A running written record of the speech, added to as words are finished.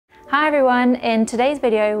Hi everyone, in today's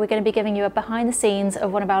video we're going to be giving you a behind the scenes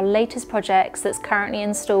of one of our latest projects that's currently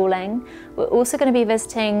installing. We're also going to be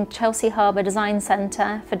visiting Chelsea Harbour Design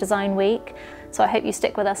Centre for Design Week, so I hope you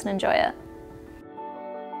stick with us and enjoy it.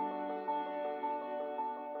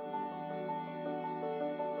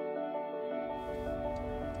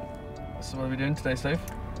 So what are we doing today, Soph?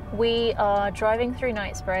 We are driving through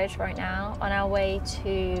Knightsbridge right now on our way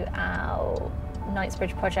to our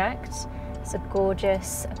Knightsbridge project. It's a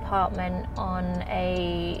gorgeous apartment on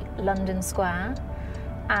a London square,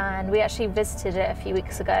 and we actually visited it a few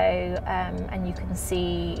weeks ago, and you can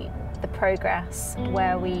see the progress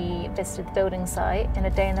where we visited the building site in a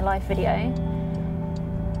day in the life video.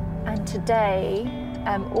 And today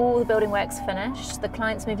all the building work's finished. The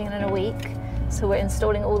client's moving in a week, so we're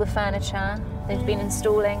installing all the furniture. They've been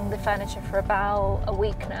installing the furniture for about a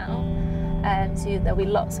week now, so there'll be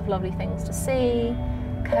lots of lovely things to see.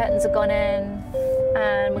 Curtains have gone in,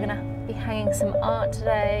 and we're going to be hanging some art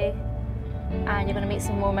today, and you're going to meet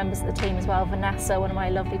some more members of the team as well. Vanessa, one of my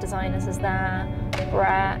lovely designers, is there.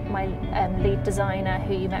 Brett, my lead designer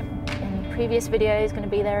who you met in the previous video, is going to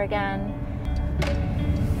be there again.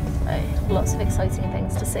 So lots of exciting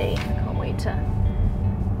things to see. I can't wait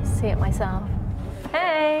to see it myself.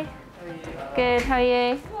 Hey! Good, how are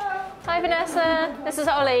you? Hello. Hi Vanessa, this is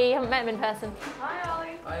Ollie, you haven't met him in person. Hi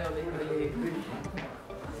Ollie. Hi Ollie, how are you?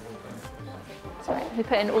 So we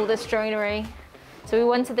put in all this joinery. So we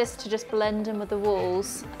wanted this to just blend in with the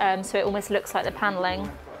walls, so it almost looks like the panelling.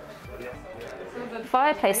 The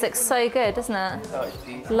fireplace looks so good, doesn't it? Oh, it's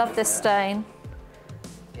beautiful. Love this stone.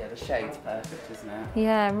 Yeah, the shade's perfect, isn't it?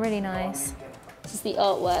 Yeah, really nice. This is the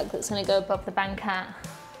artwork that's going to go above the banquette.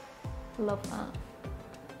 Love that.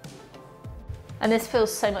 And this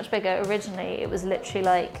feels so much bigger. Originally, it was literally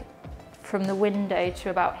like from the window to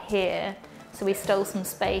about here. So we stole some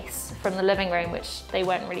space from the living room, which they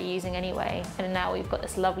weren't really using anyway. And now we've got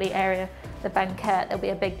this lovely area, the banquette. There'll be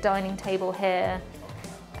a big dining table here.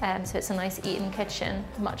 So it's a nice eating kitchen,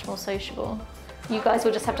 much more sociable. You guys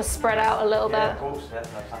will just have to spread out a little bit. Of course,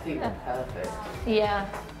 I think they're perfect. Yeah.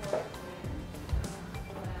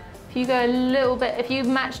 If you go a little bit, if you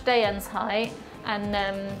match Dayan's height and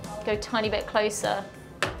go a tiny bit closer,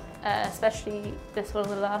 especially this one on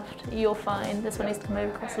the left, you're fine. This one needs to come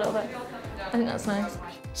over across a little bit. I think that's nice.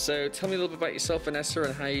 So tell me a little bit about yourself, Vanessa,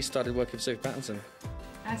 and how you started working with Sophie Paterson.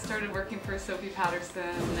 I started working for Sophie Paterson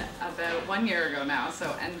about 1 year ago now,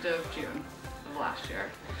 so end of June of last year.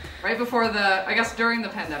 Right before I guess during the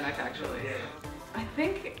pandemic actually. I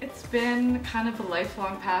think it's been kind of a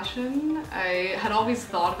lifelong passion. I had always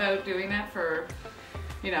thought about doing it for,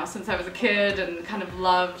 since I was a kid, and kind of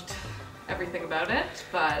loved everything about it,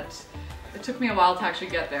 but it took me a while to actually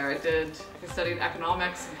get there. I studied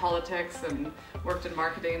economics and politics and worked in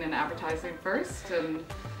marketing and advertising first, and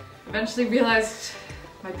eventually realized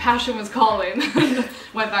my passion was calling and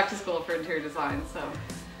went back to school for interior design, so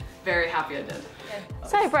very happy I did.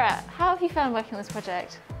 So Brett, how have you found working on this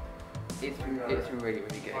project? It's been really,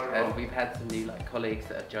 really good. We've had some new colleagues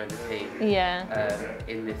that have joined the team. Yeah.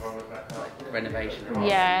 In this renovation.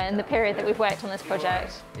 Yeah, in the period that we've worked on this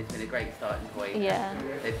project. It's been a great starting point. Yeah.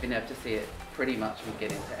 They've been able to see it pretty much from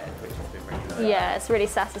beginning to end, which has been really nice. Yeah, it's really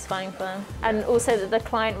satisfying for them. And also the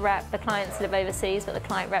clients live overseas, but the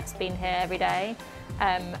client rep's been here every day.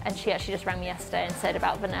 And she actually just rang me yesterday and said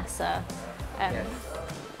about Vanessa. Yes.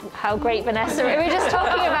 How great Vanessa is. We were just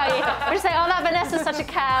talking about you. We're just saying, oh, that Vanessa's such a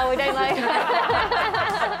cow, we don't like her.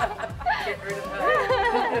 Get rid of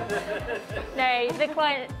her. No, the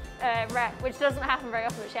client rep, which doesn't happen very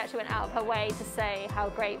often, but she actually went out of her way to say how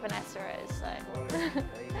great Vanessa is. So.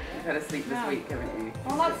 You've had a sleepless week, haven't you?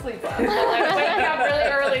 Well, not sleepless, but waking up really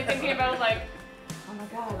early thinking about oh my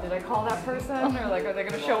god, did I call that person? Or are they going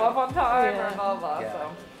to show up on time? Yeah. Or blah blah. Yeah.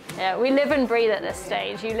 So. Yeah, we live and breathe at this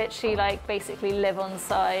stage. You literally basically live on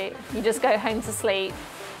site. You just go home to sleep,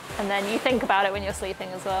 and then you think about it when you're sleeping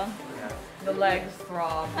as well. Yeah. The legs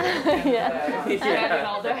throb. Yeah. Standing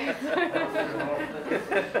all day.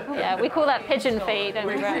 Yeah, we call that pigeon feet, don't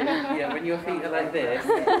we, Brett? Yeah, when your feet are like this,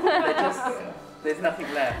 there's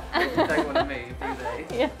nothing left. You don't want to move, do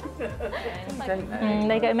they? Yeah. Don't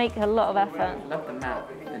they? They make a lot of effort. I love the mat.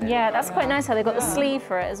 Yeah, that's quite nice how they've got the sleeve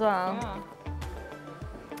for it as well. Yeah.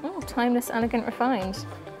 Oh, timeless, elegant, refined.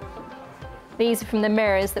 These are from the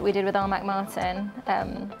mirrors that we did with Armac Martin.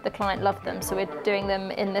 The client loved them, so we're doing them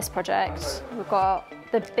in this project. We've got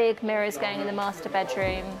the big mirrors going in the master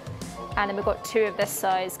bedroom, and then we've got two of this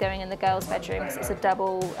size going in the girls' bedroom, because it's a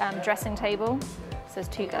double dressing table. So there's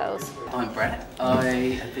two girls. I'm Brett. I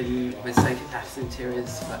have been with Sophie Paterson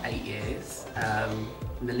Interiors for 8 years. I'm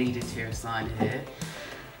the lead interior designer here.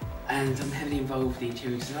 and I'm heavily involved in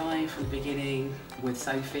interior design from the beginning with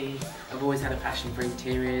Sophie. I've always had a passion for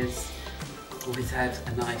interiors, always had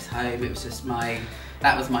a nice home. It was just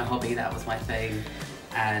that was my hobby, that was my thing,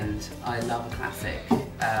 and I love a classic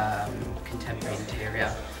contemporary interior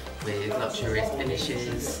with luxurious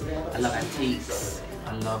finishes. I love antiques.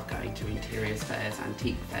 I love going to interiors fairs,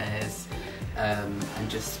 antique fairs, and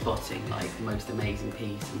just spotting like the most amazing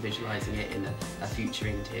piece and visualising it in a future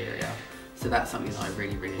interior. So that's something that I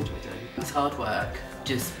really, really enjoy doing. It's hard work,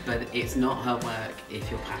 but it's not hard work if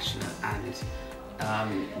you're passionate, and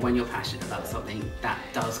when you're passionate about something, that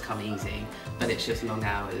does come easy, but it's just long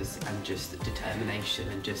hours and just determination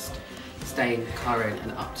and just staying current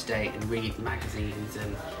and up to date and reading magazines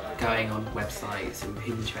and going on websites and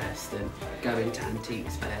Pinterest and going to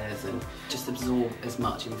antiques fairs and just absorb as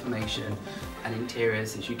much information and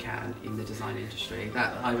interiors as you can in the design industry.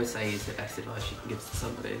 That, I would say, is the best advice you can give to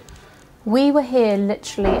somebody. We were here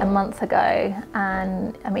literally a month ago,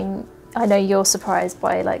 and I mean, I know you're surprised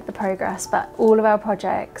by like the progress, but all of our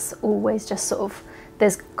projects always just sort of,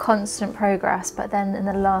 there's constant progress, but then in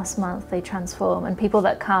the last month they transform, and people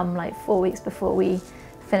that come like 4 weeks before we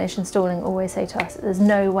finish installing always say to us, there's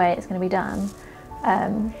no way it's going to be done,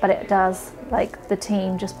 but it does. Like, the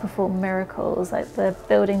team just perform miracles. Like, the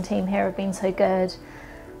building team here have been so good.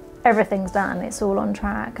 Everything's done, it's all on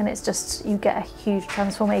track, and it's just, you get a huge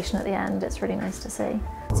transformation at the end. It's really nice to see.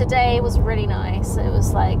 Today was really nice. It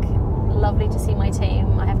was like lovely to see my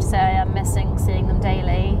team. I have to say I am missing seeing them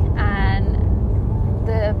daily, and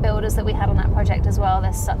the builders that we had on that project as well,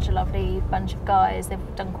 they're such a lovely bunch of guys.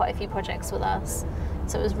 They've done quite a few projects with us,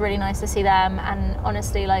 so it was really nice to see them. And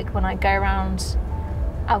honestly, like, when I go around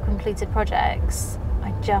our completed projects,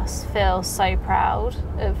 I just feel so proud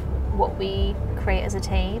of what we create as a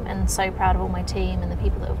team, and so proud of all my team and the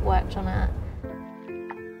people that have worked on it.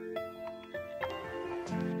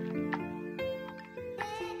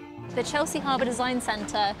 The Chelsea Harbour Design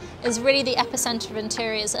Centre is really the epicentre of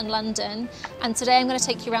interiors in London, and today I'm going to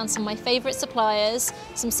take you around some of my favourite suppliers,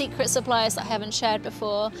 some secret suppliers that I haven't shared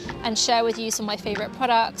before, and share with you some of my favourite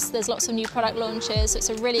products. There's lots of new product launches, so it's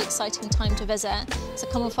a really exciting time to visit. So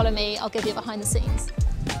come and follow me, I'll give you a behind the scenes.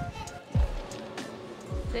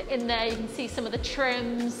 In there you can see some of the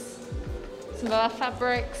trims, some of our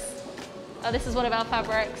fabrics. Oh, this is one of our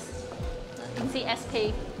fabrics. You can see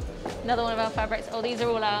SP. Another one of our fabrics. Oh, these are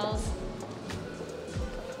all ours.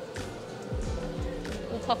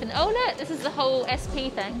 All popping. Oh, look, this is the whole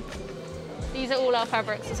SP thing. These are all our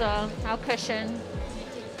fabrics as well. Our cushion.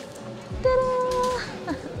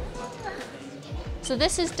 Ta-da! So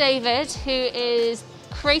this is David, who is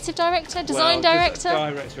creative director, design director?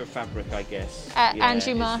 Director of fabric, I guess. At yeah,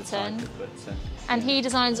 Andrew Martin. Title, but, and he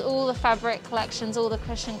designs all the fabric collections, all the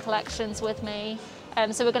cushion collections with me.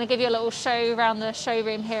 So we're going to give you a little show around the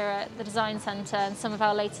showroom here at the Design Centre and some of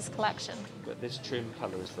our latest collection. But this trim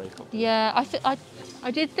colour is very popular. Yeah,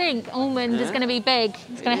 I did think almond is going to be big.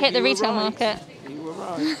 It's going to hit the retail market. You were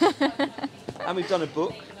right. And we've done a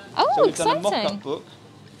book. Oh, so we've exciting. done a mock-up book.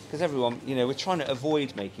 Because everyone, you know, we're trying to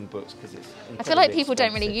avoid making books because it's incredibly I feel like people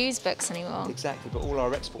expensive. don't really use books anymore. Exactly, but all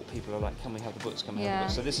our export people are like, can we have the books, can we have the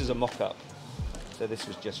books? So this is a mock-up. So this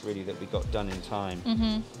was just really that we got done in time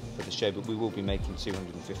for the show, but we will be making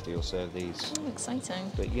 250 or so of these. Oh,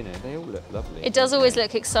 exciting. But you know, they all look lovely. It does always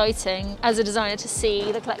look exciting as a designer to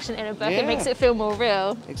see the collection in a book. Yeah. It makes it feel more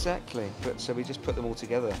real. Exactly, but so we just put them all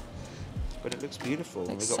together. But it looks beautiful.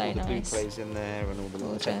 Looks We've got all so the nice. bouclés in there and all the little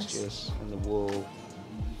Gorgeous. textures and the wool.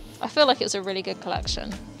 I feel like it was a really good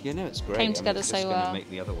collection. You know, it's great. Came together it's so just well. Going to make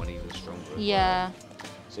the other one even stronger. As Yeah.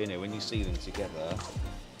 Well. So you know, when you see them together,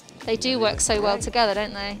 They do work so well great. together,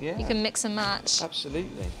 don't they? Yeah. You can mix and match.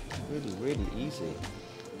 absolutely, really, really easy.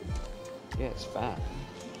 Yeah, it's fab.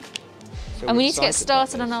 So And we're we need to get excited about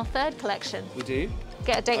started on this. our third collection. We do.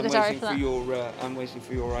 Get a date in the diary for that. I'm waiting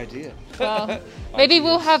for your idea. Well, maybe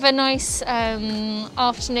we'll have a nice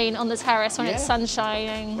afternoon on the terrace when it's Yeah. sun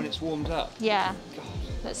shining. When it's warmed up. Yeah, God,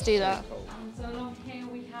 let's do that. cold. So along here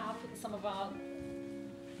we have some of our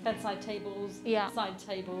bedside tables, Yeah. side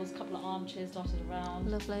tables, a couple of armchairs dotted around,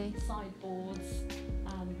 Lovely. sideboards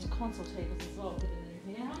and console tables as well hidden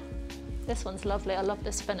in here. This one's lovely. I love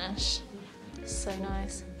this finish. So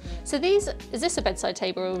nice. So is this a bedside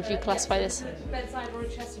table, or would you classify this? Bedside or a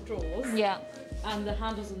chest of drawers. Yeah, And the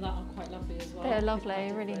handles on that are quite lovely as well. they're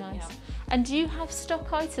lovely, really nice. And do you have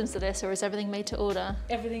stock items of this, or is everything made to order?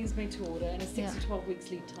 Everything's made to order and it's 6 Yeah. to 12 weeks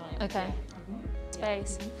lead time. Okay. Yeah.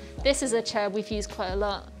 Space. This is a chair we've used quite a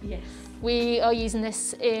lot. Yes. We are using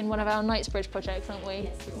this in one of our Knightsbridge projects, aren't we?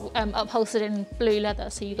 Upholstered in blue leather,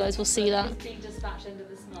 so you guys will see that. It's being dispatched end of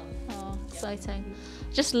this month. Oh, exciting.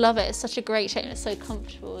 Just love it. It's such a great shape and it's so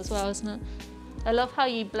comfortable as well, isn't it? I love how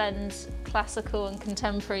you blend classical and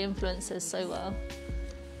contemporary influences so well.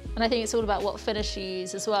 And I think it's all about what finish you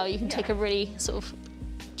use as well. You can take a really sort of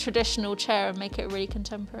traditional chair and make it really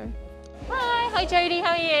contemporary. Hi Jodie,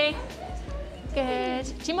 how are you? Good.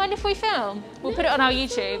 Do you mind if we film? We'll put it on our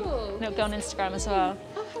YouTube and it'll go on Instagram as well.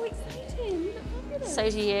 Oh, how exciting. So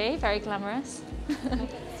do you, very glamorous.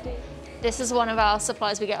 This is one of our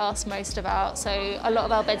supplies we get asked most about. So a lot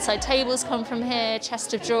of our bedside tables come from here,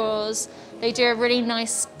 chest of drawers. They do a really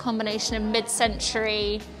nice combination of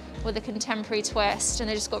mid-century with a contemporary twist, and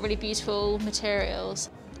they just got really beautiful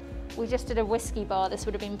materials. We just did a whiskey bar. This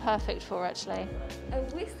would have been perfect for actually. A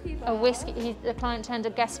whiskey bar? A whiskey, the client turned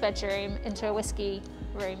a guest bedroom into a whiskey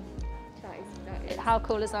room. That is. How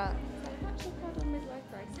cool is that? Bachelor pad on midlife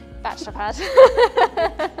crisis. Bachelor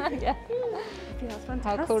pad. Yeah. That's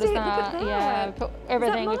fantastic. How cool is that? Look at that. Yeah, we put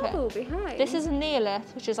everything. Is that marble behind? This is a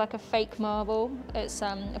neolith, which is like a fake marble. It's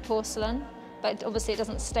a porcelain, but obviously it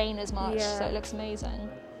doesn't stain as much, so it looks amazing.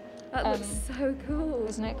 That looks so cool.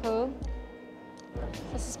 Isn't it cool?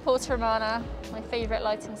 This is Porta Romana, my favourite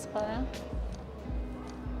lighting supplier.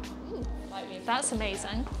 Ooh, that's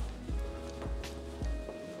amazing.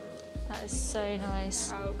 That is so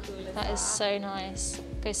nice. How cool is that? That is so nice.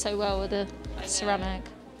 Goes so well with the ceramic.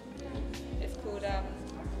 It's called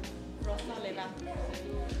Rosalina.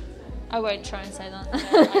 I won't try and say that.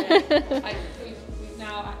 We've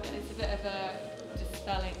now, it's a bit of a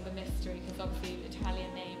dispelling the mystery, because obviously the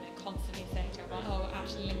Italian name, it constantly saying to everyone, oh,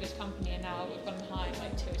 actually an English company, and now we've gone and hired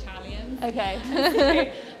like 2 Italians.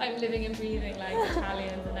 Okay. I'm living and breathing like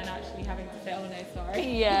Italians, and then actually having to say, oh no,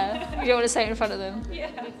 sorry. Yeah, you don't want to say it in front of them. Yeah.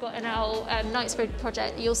 We've got in our Knightsbridge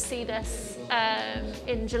project, you'll see this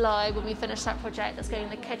in July when we finish that project that's going in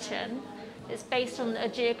the kitchen. It's based on a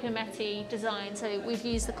Giacometti design, so we've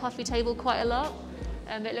used the coffee table quite a lot.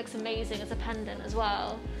 It looks amazing as a pendant as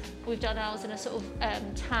well. We've done ours in a sort of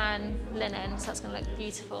tan linen, so that's going to look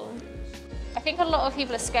beautiful. I think a lot of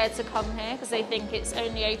people are scared to come here because they think it's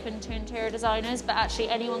only open to interior designers, but actually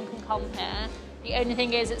anyone can come here. The only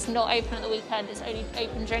thing is it's not open at the weekend, it's only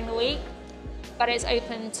open during the week, but it's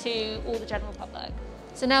open to all the general public.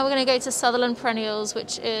 So now we're going to go to Sutherland Perennials,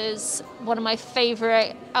 which is one of my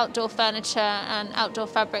favourite outdoor furniture and outdoor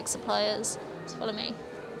fabric suppliers. Just follow me.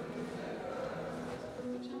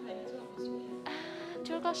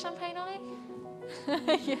 Do you want a glass of champagne, Ollie?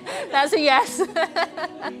 Yeah, that's a yes.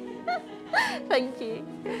 Thank you.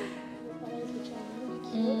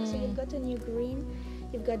 So you've got a new green,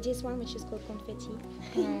 you've got this one which is called confetti,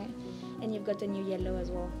 Right. and you've got a new yellow as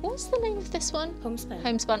well. What's the name of this one? Homespun.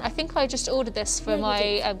 Homespun. I think I just ordered this for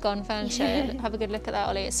my garden furniture. Have a good look at that,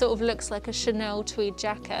 Ollie. It sort of looks like a Chanel tweed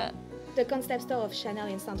jacket. The concept store of Chanel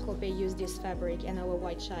in Saint-Tropez used this fabric and our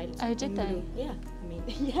white child. Oh, did they? Blue. Yeah, I mean,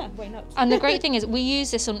 yeah, why not? And the great thing is we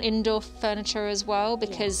use this on indoor furniture as well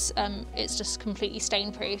because it's just completely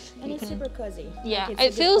stain proof. And it's super cozy. Yeah, like it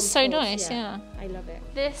it's feels so nice, yeah. I love it.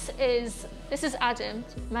 This is Adam,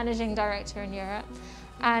 Managing Director in Europe.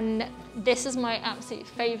 And this is my absolute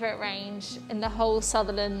favourite range in the whole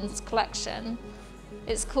Sutherland's collection.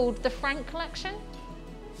 It's called the Frank Collection.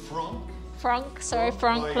 Frank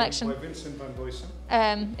Collection. By Vincent van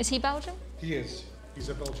Boysen. Is he Belgian? He is. He's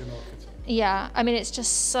a Belgian architect. Yeah, I mean, it's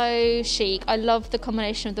just so chic. I love the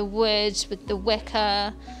combination of the wood with the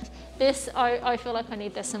wicker. This, I feel like I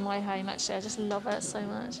need this in my home, actually. I just love it so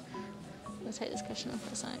much. I'm going to take this cushion off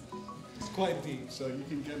for a sec. It's quite deep, so you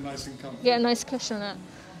can get nice and comfortable. Get a nice cushion on it.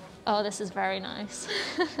 Oh, this is very nice.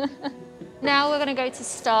 Now we're going to go to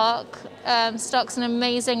Stark. Stark's an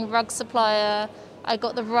amazing rug supplier. I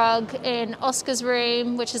got the rug in Oscar's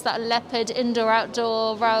room, which is that leopard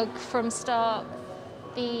indoor-outdoor rug from Stark.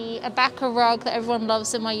 The Abaca rug that everyone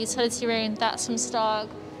loves in my utility room, that's from Stark.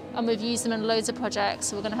 And we've used them in loads of projects,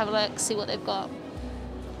 so we're going to have a look, see what they've got.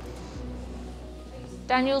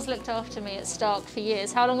 Daniel's looked after me at Stark for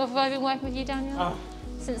years. How long have I been working with you, Daniel?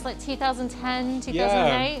 Since like 2010, 2008?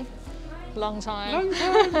 Yeah. Long time.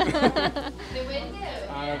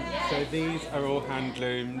 So these are all hand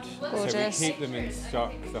loomed. Gorgeous. So we keep them in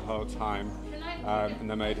stock the whole time, and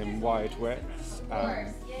they're made in wide widths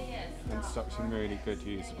and stocked in really good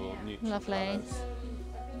usable neutral colours.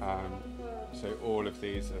 So all of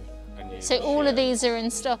these are new. So all of these are in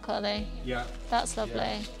stock, are they? Yeah. That's lovely.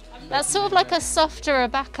 Yeah. That's sort of like a softer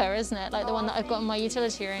Abaca, isn't it? Like the one that I've got in my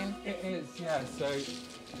utility room. It is, yeah. So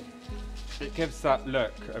it gives that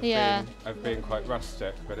look of being quite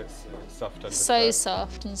rustic, but it's soft underfoot. So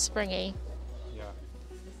soft and springy. Yeah.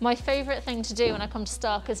 My favourite thing to do when I come to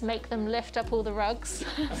Stark is make them lift up all the rugs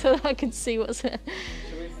so that I can see what's in.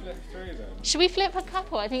 Shall we flip flip through them? Should we flip a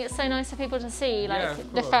couple? I think it's so nice for people to see, like, Yeah,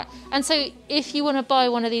 of the course. fact. And so, if you want to buy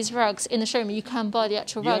one of these rugs in the showroom, you can buy the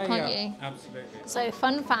actual rug, can't you? Absolutely. So,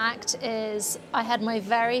 fun fact is, I had my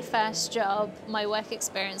very first job, my work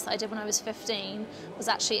experience that I did when I was 15, was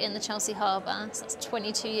actually in the Chelsea Harbour. So that's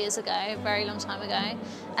 22 years ago, a very long time ago.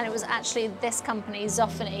 And it was actually this company,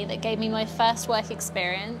 Zophany, that gave me my first work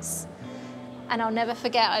experience. And I'll never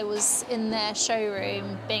forget, I was in their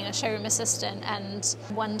showroom being a showroom assistant, and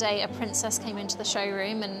one day a princess came into the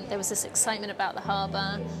showroom and there was this excitement about the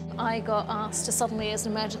harbour. I got asked to suddenly, as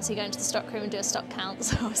an emergency, go into the stockroom and do a stock count,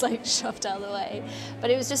 so I was like shoved out of the way. But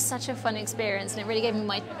it was just such a fun experience, and it really gave me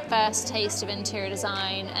my first taste of interior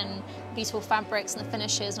design and beautiful fabrics and the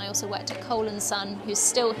finishes. And I also worked at Cole & Son, who's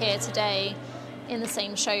still here today in the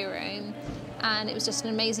same showroom. And it was just an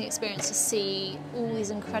amazing experience to see all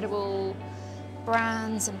these incredible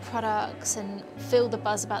brands and products and feel the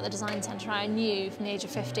buzz about the design centre. I knew from the age of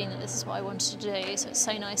 15 that this is what I wanted to do, so it's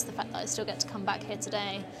so nice the fact that I still get to come back here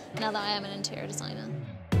today now that I am an interior designer.